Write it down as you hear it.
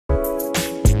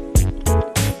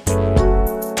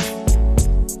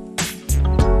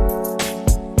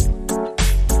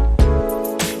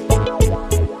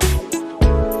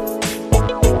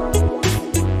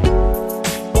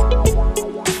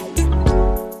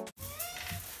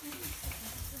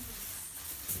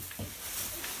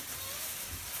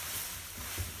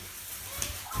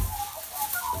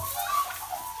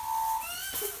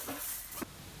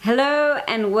Hello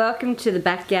and welcome to the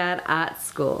Backyard Art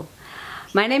School.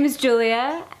 My name is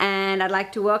Julia and I'd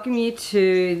like to welcome you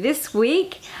to this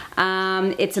week.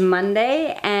 It's a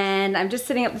Monday and I'm just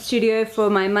setting up the studio for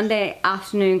my Monday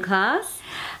afternoon class.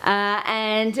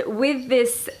 And with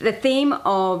the theme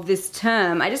of this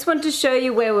term, I just want to show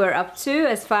you where we're up to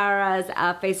as far as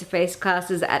our face-to-face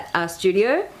classes at our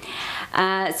studio.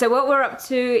 So what we're up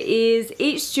to is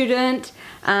each student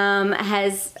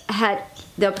has had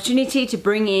the opportunity to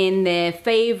bring in their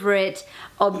favorite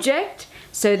object.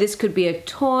 So this could be a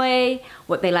toy,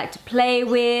 what they like to play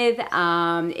with.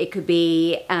 It could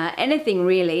be anything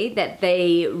really that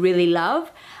they really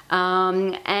love.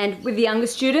 And with the younger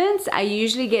students, I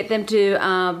usually get them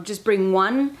to just bring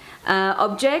one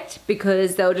object,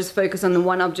 because they'll just focus on the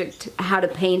one object, how to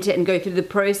paint it and go through the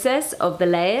process of the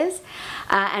layers.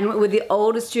 And with the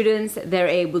older students, they're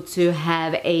able to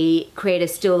create a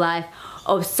still life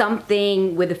of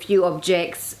something with a few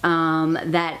objects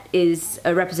that is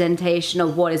a representation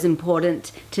of what is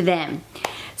important to them.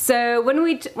 So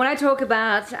when I talk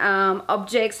about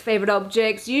objects, favorite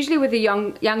objects, usually with the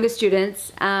younger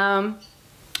students and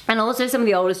also some of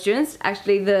the older students,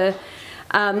 actually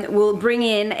will bring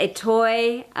in a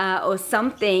toy or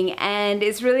something, and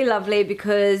it's really lovely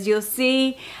because you'll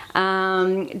see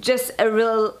just a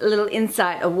real little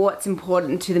insight of what's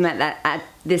important to them at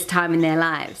this time in their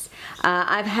lives.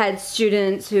 I've had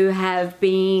students who have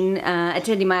been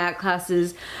attending my art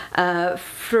classes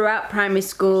throughout primary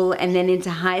school and then into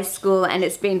high school, and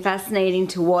it's been fascinating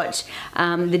to watch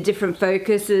the different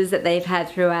focuses that they've had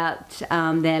throughout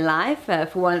their life.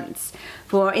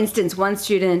 For instance, one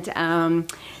student,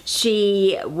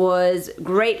 she was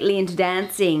greatly into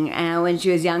dancing when she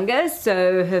was younger,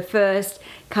 so her first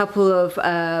couple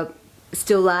of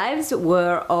still lives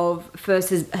were of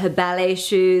first her ballet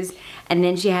shoes, and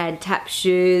then she had tap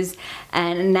shoes,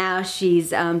 and now she's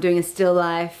doing a still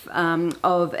life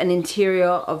of an interior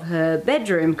of her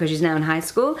bedroom because she's now in high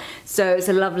school. So it's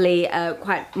a lovely,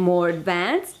 quite more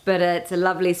advanced, but it's a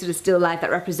lovely sort of still life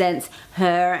that represents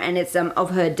her, and it's of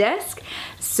her desk.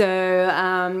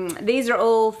 So these are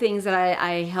all things that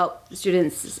I help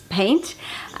students paint,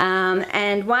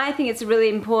 and why I think it's a really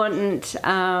important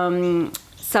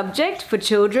subject for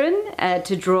children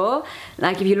to draw.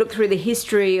 Like if you look through the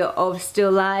history of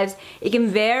still lives, it can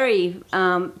vary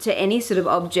to any sort of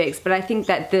objects, but I think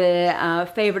that the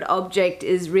favorite object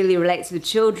really relates to the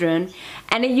children,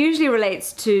 and it usually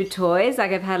relates to toys.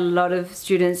 Like I've had a lot of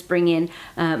students bring in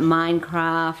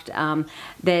Minecraft,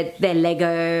 their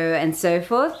Lego and so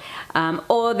forth,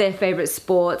 or their favorite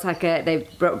sports, like they've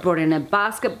brought in a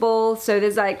basketball. So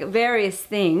there's like various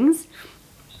things.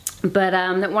 But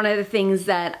one of the things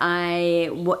that I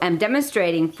am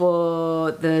demonstrating for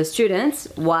the students,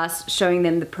 whilst showing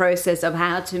them the process of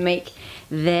how to make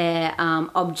their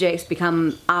objects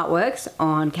become artworks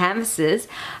on canvases,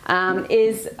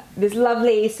 is this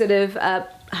lovely sort of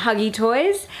huggy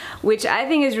toys, which I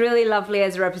think is really lovely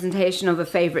as a representation of a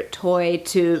favorite toy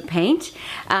to paint,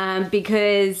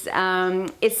 because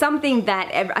it's something that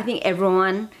I think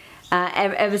everyone,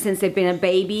 ever since they've been a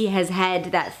baby, has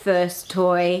had that first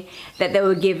toy that they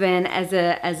were given as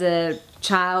a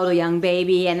child or young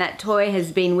baby, and that toy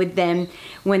has been with them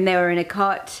when they were in a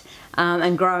cot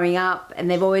and growing up,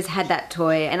 and they've always had that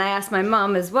toy. And I asked my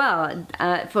mum as well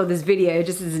for this video,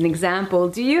 just as an example,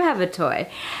 do you have a toy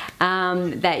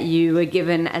that you were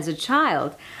given as a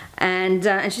child? And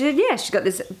she said, yeah, she's got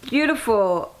this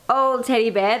beautiful old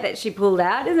teddy bear that she pulled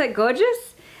out. Isn't that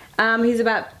gorgeous? He's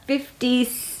about 50.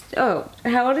 Oh,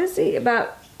 how old is he? He'd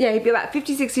be about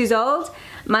 56 years old.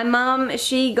 My mum,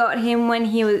 she got him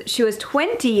when she was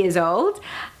 20 years old.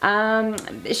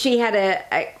 She had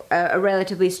a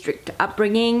relatively strict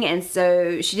upbringing, and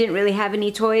so she didn't really have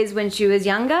any toys when she was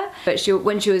younger. But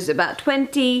when she was about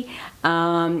 20,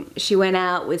 she went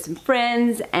out with some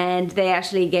friends, and they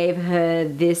actually gave her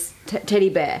this teddy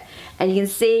bear. And you can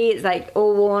see it's like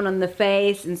all worn on the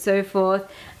face and so forth.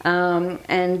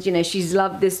 And you know, she's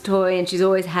loved this toy and she's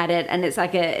always had it, and it's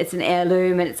like it's an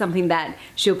heirloom, and it's something that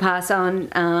she'll pass on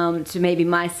to maybe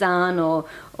my son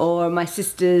or my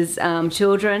sister's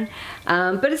children.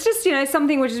 But it's just, you know,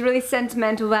 something which is really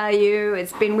sentimental value.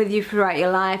 It's been with you throughout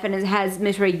your life, and it has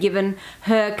literally given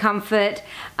her comfort,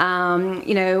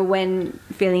 you know, when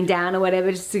feeling down or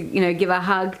whatever, just to, you know, give a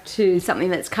hug to something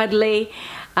that's cuddly.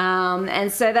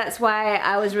 And so that's why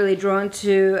I was really drawn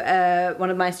to one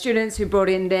of my students who brought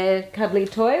in their cuddly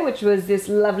toy, which was this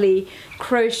lovely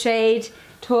crocheted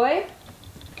toy.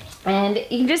 And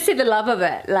you can just see the love of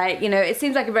it. Like, you know, it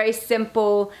seems like a very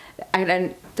simple,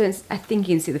 I think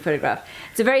you can see the photograph.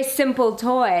 It's a very simple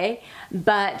toy,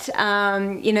 but,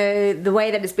 you know, the way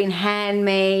that it's been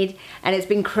handmade and it's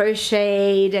been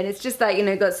crocheted, and it's just like, you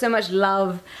know, got so much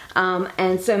love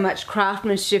and so much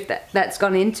craftsmanship that's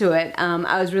gone into it.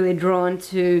 I was really drawn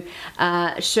to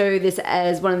show this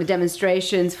as one of the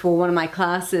demonstrations for one of my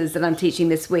classes that I'm teaching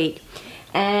this week.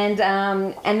 And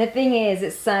the thing is,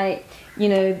 it's like, you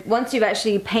know, once you've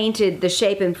actually painted the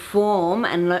shape and form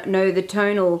and know the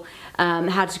tonal,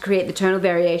 how to create the tonal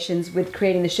variations with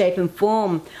creating the shape and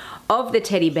form of the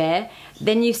teddy bear,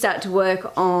 then you start to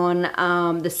work on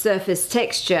the surface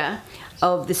texture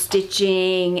of the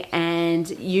stitching. And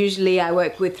usually I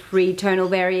work with 3 tonal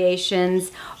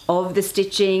variations of the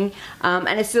stitching,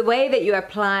 and it's the way that you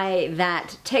apply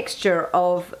that texture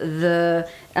of the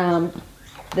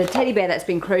teddy bear that's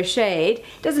been crocheted.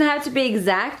 It doesn't have to be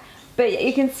exact, but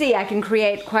you can see I can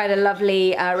create quite a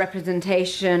lovely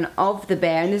representation of the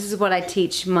bear, and this is what I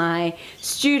teach my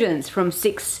students from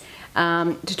 6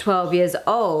 to 12 years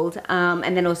old,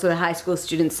 and then also the high school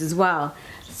students as well.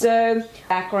 So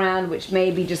background, which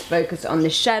may be just focused on the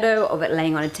shadow of it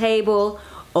laying on a table,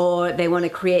 or they want to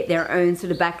create their own sort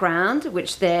of background,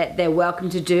 which they're welcome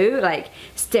to do, like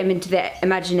stem into their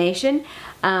imagination.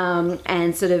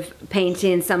 And sort of paint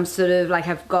in some sort of, like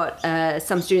I've got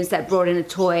some students that brought in a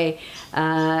toy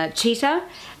cheetah,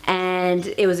 and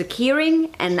it was a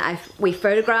keyring, and we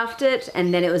photographed it,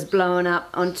 and then it was blown up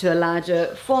onto a larger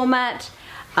format.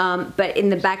 But in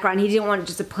the background, he didn't want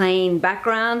just a plain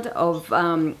background of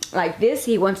like this.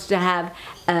 He wanted to have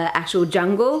actual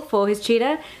jungle for his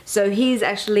cheetah, so he's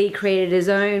actually created his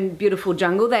own beautiful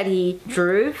jungle that he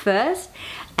drew first.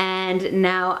 And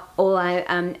now all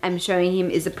I'm showing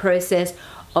him is a process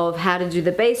of how to do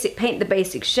the basic, paint the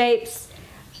basic shapes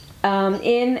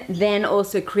then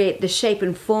also create the shape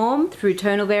and form through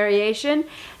tonal variation,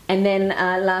 and then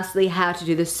lastly how to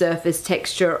do the surface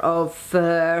texture of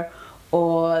fur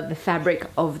or the fabric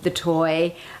of the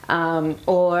toy,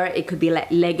 or it could be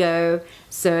like Lego.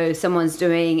 So someone's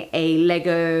doing a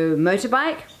Lego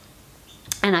motorbike,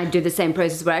 and I do the same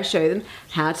process where I show them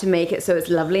how to make it so it's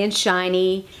lovely and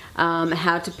shiny,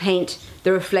 how to paint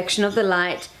the reflection of the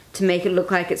light to make it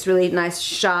look like it's really nice,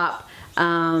 sharp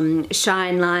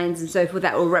shine lines and so forth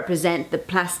that will represent the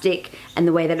plastic and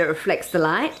the way that it reflects the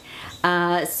light.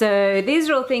 So these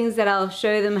are all things that I'll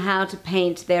show them how to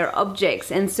paint their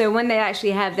objects. And so when they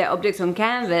actually have their objects on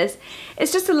canvas,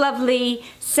 it's just a lovely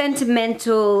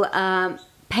sentimental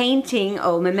painting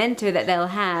or memento that they'll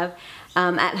have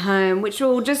at home, which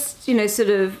will just, you know, sort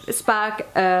of spark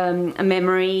a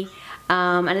memory,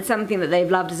 and it's something that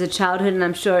they've loved as a childhood, and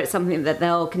I'm sure it's something that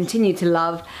they'll continue to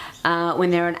love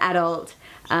when they're an adult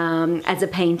as a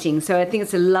painting. So I think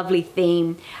it's a lovely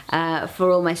theme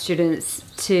for all my students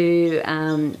to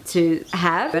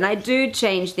have. And I do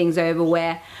change things over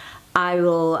where I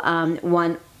will,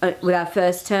 with our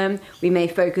first term, we may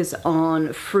focus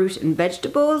on fruit and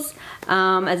vegetables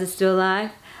as a still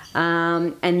life.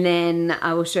 And then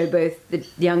I will show both the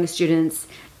younger students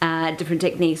different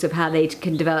techniques of how they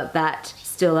can develop that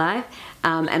still life,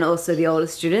 and also the older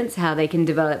students how they can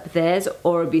develop theirs,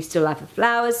 or it'll be still life of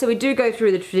flowers. So we do go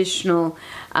through the traditional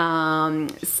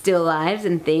still lives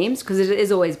and themes, because it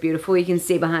is always beautiful. You can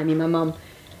see behind me my mom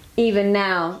even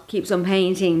now keeps on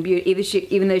painting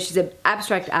even though she's an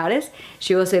abstract artist,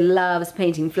 she also loves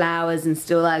painting flowers and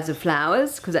still lives of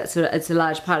flowers, because it's a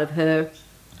large part of her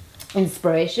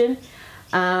inspiration.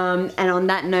 And on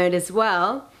that note as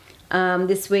well,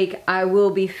 this week I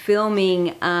will be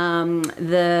filming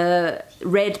the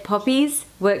Red Poppies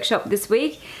workshop this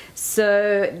week.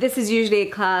 So this is usually a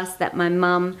class that my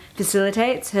mum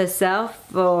facilitates herself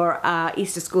for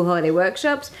Easter school holiday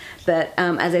workshops, but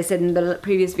as I said in the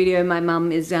previous video, my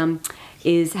mum is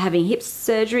having hip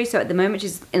surgery, so at the moment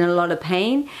she's in a lot of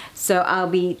pain. So I'll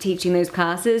be teaching those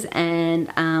classes, and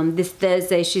this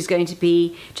Thursday she's going to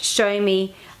be showing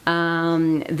me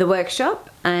the workshop,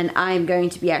 and I'm going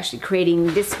to be actually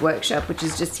creating this workshop, which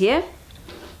is just here.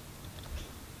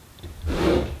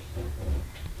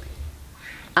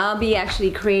 I'll be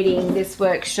actually creating this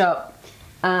workshop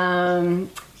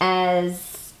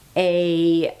as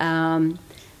a, can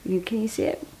you see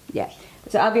it? Yeah.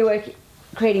 So I'll be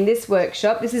creating this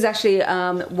workshop. This is actually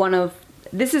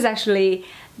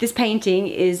this painting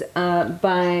is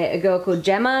by a girl called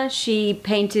Gemma. She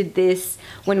painted this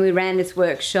when we ran this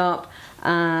workshop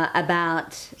it'd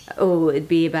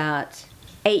be about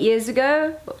 8 years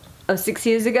ago or 6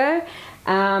 years ago,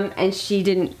 and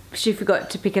she forgot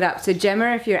to pick it up. So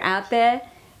Gemma, if you're out there,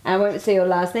 I won't say your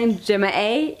last name, Gemma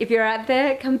A. If you're out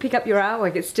there, come pick up your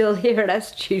artwork. It's still here at our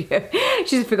studio.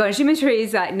 She's forgotten. She must be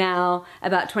like now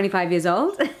about 25 years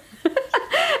old.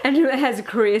 And has a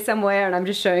career somewhere, and I'm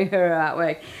just showing her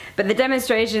artwork. But the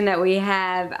demonstration that we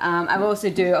have, I also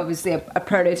do obviously a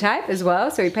prototype as well.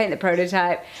 So we paint the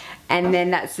prototype, and then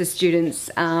that's the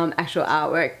students' actual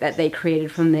artwork that they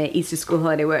created from their Easter School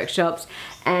Holiday workshops.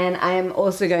 And I am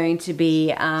also going to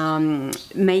be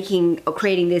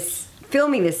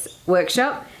filming this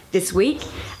workshop this week.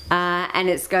 And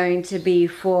it's going to be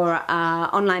for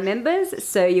online members,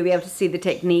 so you'll be able to see the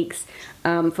techniques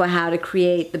for how to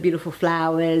create the beautiful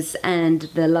flowers and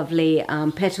the lovely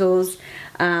petals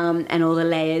and all the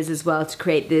layers as well to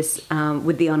create this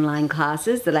with the online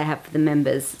classes that I have for the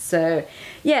members. So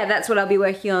yeah, that's what I'll be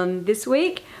working on this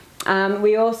week.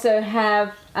 We also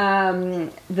have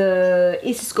the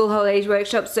Easter School Holidays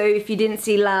workshop, so if you didn't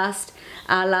see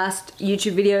our last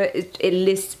YouTube video, it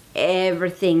lists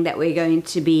everything that we're going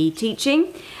to be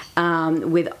teaching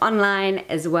with online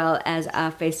as well as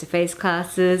our face-to-face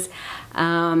classes.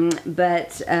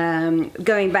 But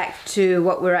going back to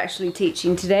what we're actually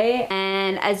teaching today,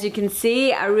 and as you can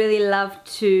see, I really love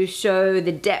to show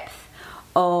the depth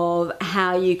of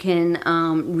how you can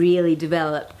really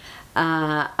develop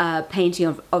a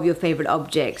painting of your favorite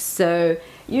objects. So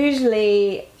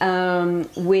usually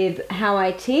with how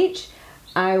I teach,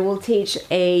 I will teach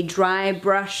a dry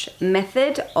brush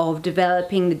method of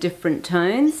developing the different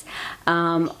tones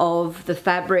of the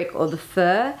fabric or the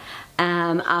fur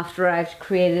after I've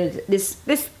created this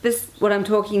what I'm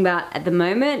talking about at the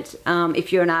moment.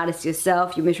 If you're an artist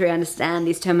yourself, you must really understand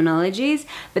these terminologies,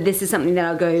 but this is something that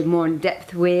I'll go more in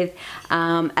depth with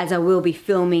as I will be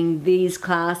filming these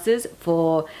classes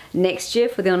for next year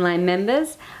for the online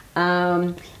members.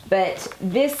 But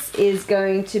this is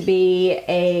going to be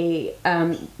a,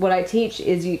 what I teach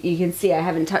is, you can see I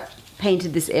haven't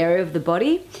painted this area of the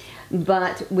body,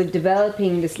 but with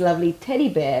developing this lovely teddy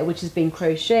bear, which has been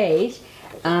crocheted,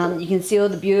 you can see all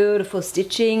the beautiful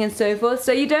stitching and so forth.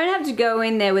 So you don't have to go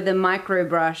in there with a micro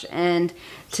brush and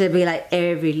to be like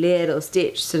every little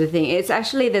stitch sort of thing. It's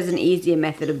actually, there's an easier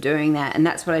method of doing that, and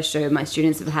that's what I show my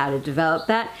students of how to develop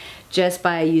that, just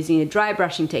by using a dry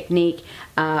brushing technique,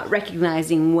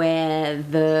 recognizing where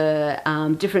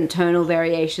the different tonal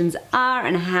variations are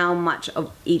and how much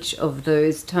of each of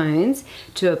those tones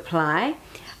to apply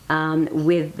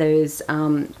with those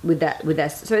with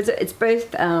that. So it's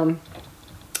both.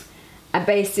 I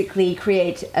basically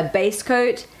create a base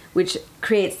coat which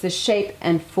creates the shape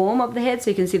and form of the head, so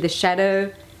you can see the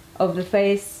shadow of the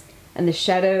face and the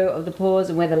shadow of the paws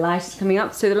and where the light is coming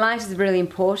up. So the light is really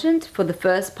important for the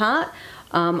first part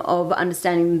of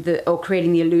understanding or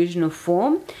creating the illusion of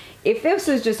form. If this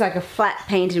was just like a flat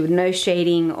painted with no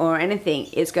shading or anything,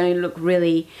 it's going to look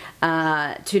really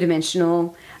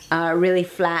two-dimensional, really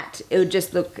flat. It would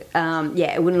just look,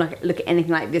 yeah, it wouldn't look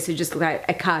anything like this. It would just look like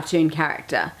a cartoon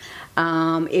character.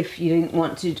 If you didn't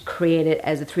want to create it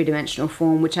as a three-dimensional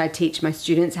form, which I teach my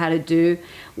students how to do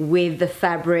with the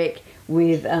fabric,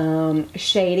 with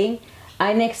shading.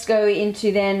 I next go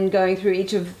into then going through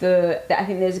each of I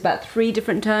think there's about 3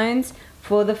 different tones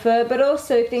for the fur, but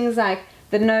also things like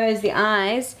the nose, the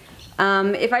eyes.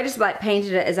 If I just like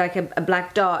painted it as like a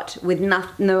black dot with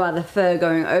no other fur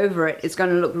going over it, it's going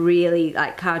to look really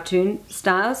like cartoon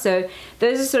style. So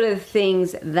those are sort of the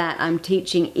things that I'm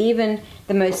teaching. Even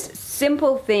the most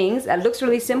simple things that looks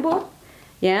really simple,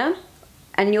 yeah.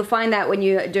 And you'll find that when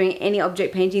you're doing any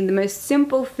object painting, the most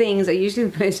simple things are usually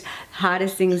the most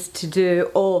hardest things to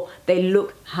do, or they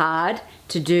look hard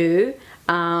to do,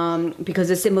 because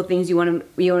the simple things you want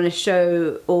to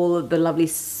show all of the lovely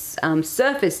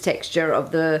surface texture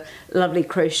of the lovely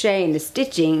crochet and the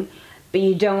stitching, but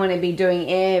you don't want to be doing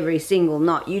every single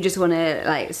knot. You just want to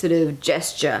like sort of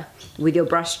gesture with your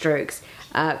brush strokes,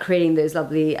 creating those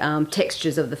lovely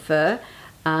textures of the fur,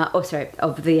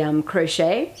 of the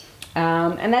crochet.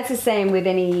 And that's the same with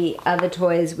any other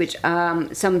toys, which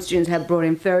some students have brought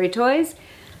in furry toys.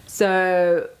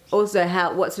 So also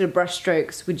what sort of brush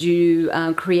strokes would you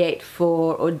create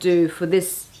for or do for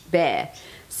this bear?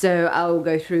 So I'll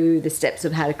go through the steps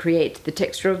of how to create the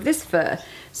texture of this fur.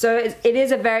 So it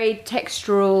is a very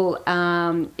textural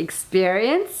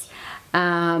experience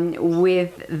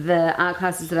with the art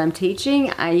classes that I'm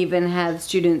teaching. I even have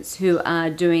students who are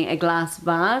doing a glass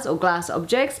vase or glass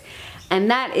objects, and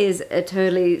that is a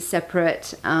totally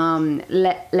separate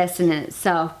lesson in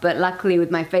itself. But luckily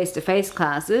with my face-to-face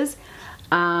classes,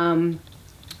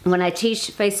 When I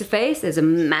teach face-to-face, there's a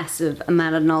massive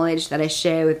amount of knowledge that I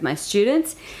share with my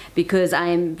students because I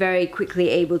am very quickly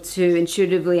able to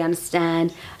intuitively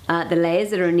understand the layers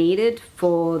that are needed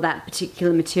for that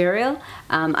particular material.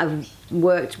 I've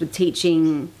worked with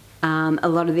teaching a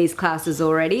lot of these classes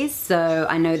already, so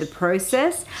I know the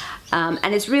process. And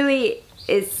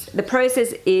the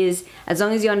process is, as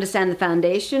long as you understand the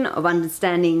foundation of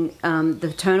understanding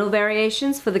the tonal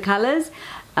variations for the colors,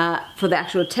 for the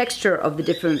actual texture of the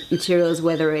different materials,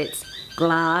 whether it's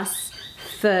glass,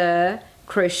 fur,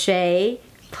 crochet,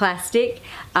 plastic,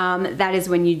 that is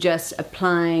when you're just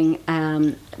applying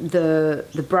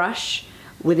the brush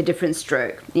with a different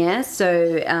stroke. Yeah,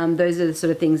 so those are the sort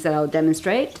of things that I'll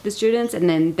demonstrate to the students, and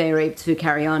then they're able to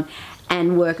carry on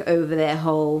and work over their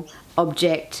whole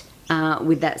object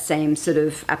with that same sort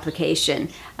of application,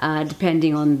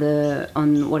 depending on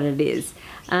what it is.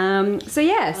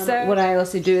 So what I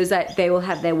also do is that they will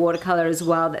have their watercolor as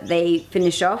well that they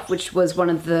finish off, which was one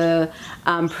of the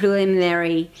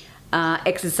preliminary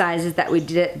exercises that we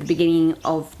did at the beginning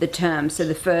of the term. So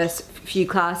the first few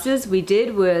classes we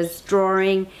did was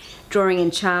drawing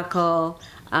in charcoal,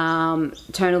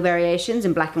 tonal variations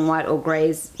in black and white or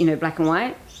grays, black and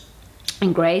white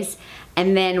and grays.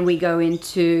 And then we go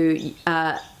into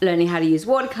learning how to use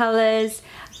watercolors,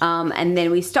 and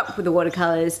then we stop with the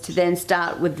watercolors to then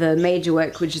start with the major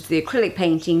work, which is the acrylic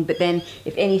painting. But then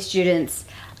if any students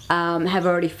have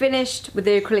already finished with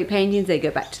the acrylic paintings, they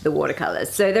go back to the watercolors.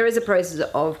 So there is a process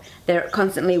of they're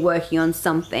constantly working on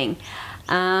something.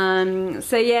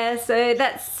 So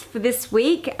that's for this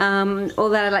week, all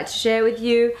that I'd like to share with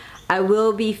you. I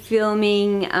will be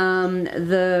filming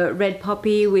the Red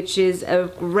Poppy, which is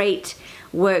a great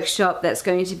workshop that's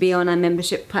going to be on our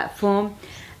membership platform.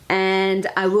 And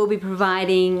I will be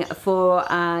providing for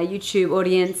our YouTube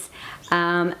audience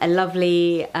a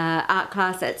lovely art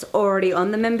class that's already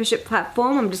on the membership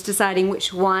platform. I'm just deciding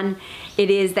which one it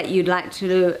is that you'd like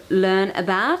to learn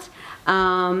about.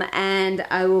 And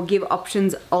I will give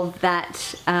options of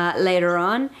that later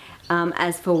on.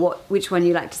 As for which one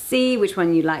you like to see, which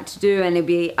one you like to do, and it'll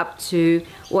be up to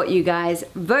what you guys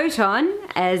vote on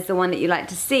as the one that you like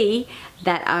to see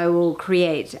that I will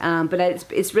create. But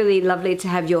it's really lovely to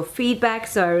have your feedback,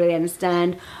 so I really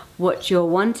understand what you're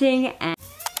wanting. And